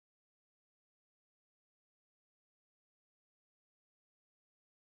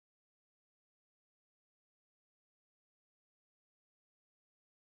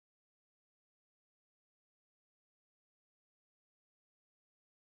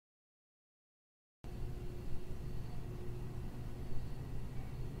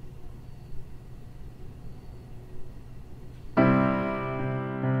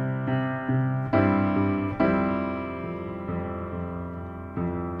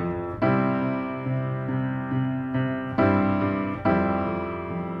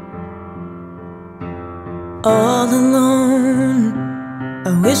all alone.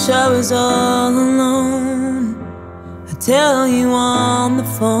 I wish I was all alone. I tell you on the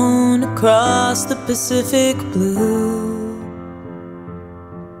phone across the Pacific blue.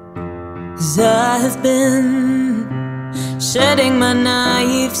 'Cause I have been shedding my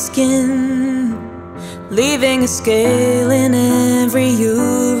naive skin, leaving a scale in every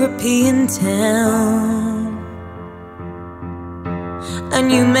European town. And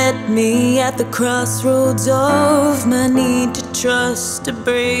you met me at the crossroads of my need to trust a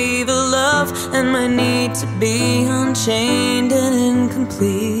braver love, and my need to be unchained and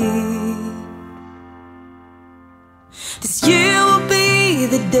incomplete. This year will be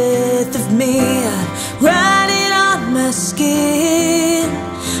the death of me. I'd write it on my skin.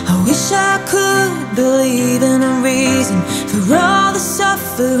 I wish I could believe in a reason for all the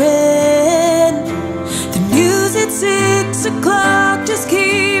suffering. The news at 6 o'clock just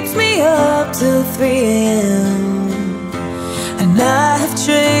keeps me up till 3 a.m. And I have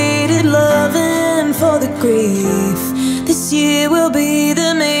traded loving for the grief. This year will be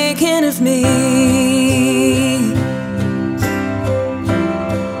the making of me.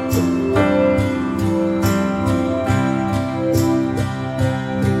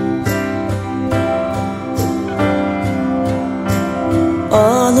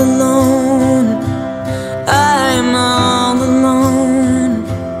 All alone, I am all alone,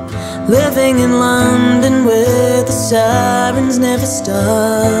 living in London where the sirens never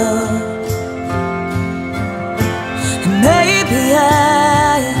stop. And maybe I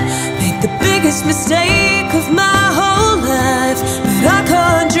made the biggest mistake of my whole life, but I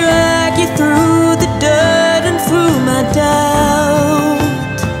can't drag you through the dirt and through my doubt.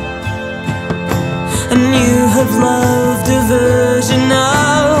 And you have loved a version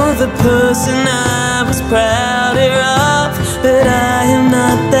of a person I was prouder of, but I am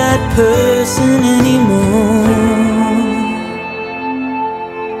not that person anymore.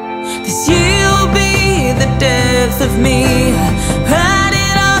 This year will be the death of me. I write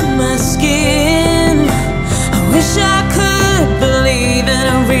it on my skin. I wish I could believe in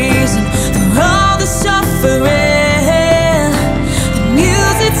a reason for all the suffering. The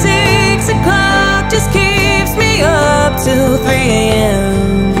news at 6 o'clock just keeps me up till 3 a.m.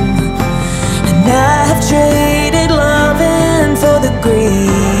 And I have traded loving for the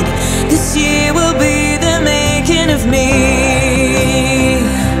greed. This year will be the making of me.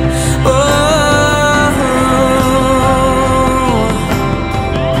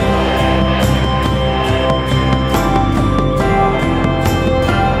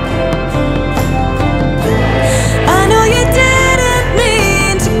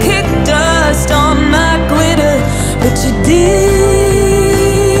 But you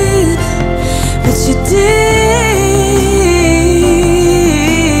did, but you did.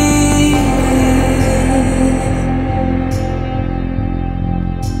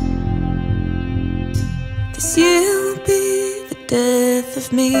 This year will be the death of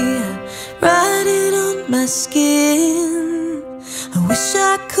me. I write it on my skin. I wish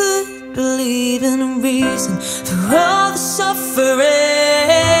I could believe in a reason for all the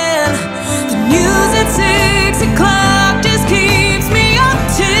suffering. The news